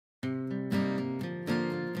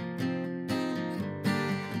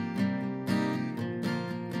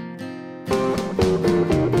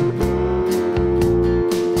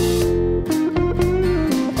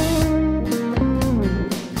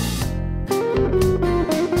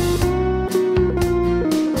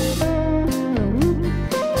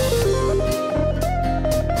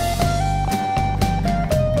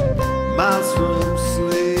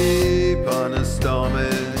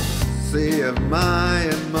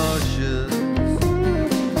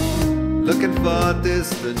looking for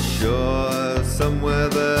distant shores, somewhere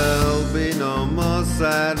there'll be no more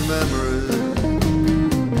sad memories.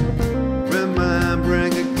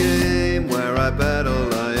 Remembering a game where I bet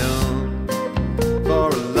all I own for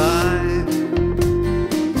a life.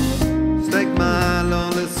 Stake my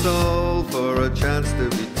lonely soul for a chance to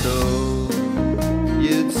be told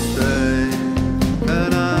you'd stay.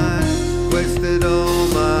 And I wasted all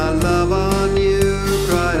my love on you,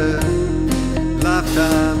 cried a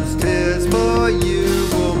lifetime's tears for you,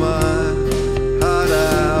 wore my heart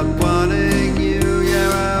out wanting you.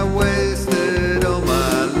 Yeah, I wasted all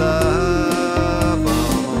my love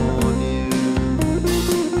on you.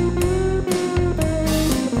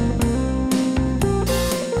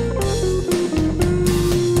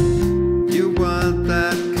 You weren't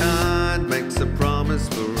that kind, makes a promise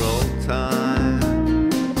for all time.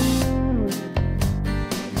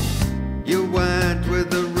 You went with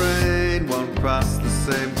the rain, won't cross the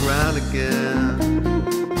same ground again.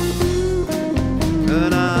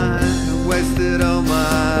 And I wasted all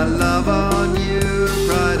my love on you,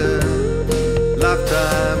 cried a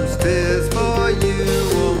lifetime's tears for you,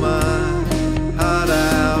 wore my heart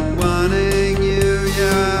out wanting you.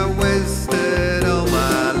 Yeah, I wasted all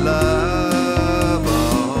my love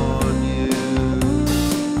on you,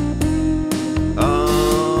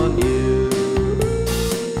 on you.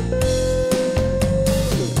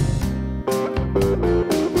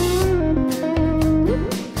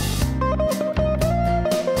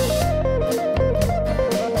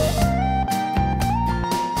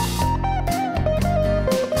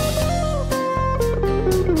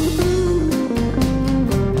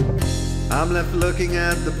 I'm left looking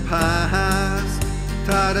at the past,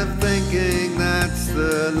 tired of thinking that's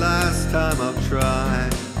the last time I'll try.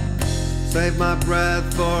 Save my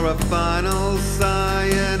breath for a final sigh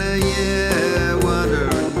in a year, wondering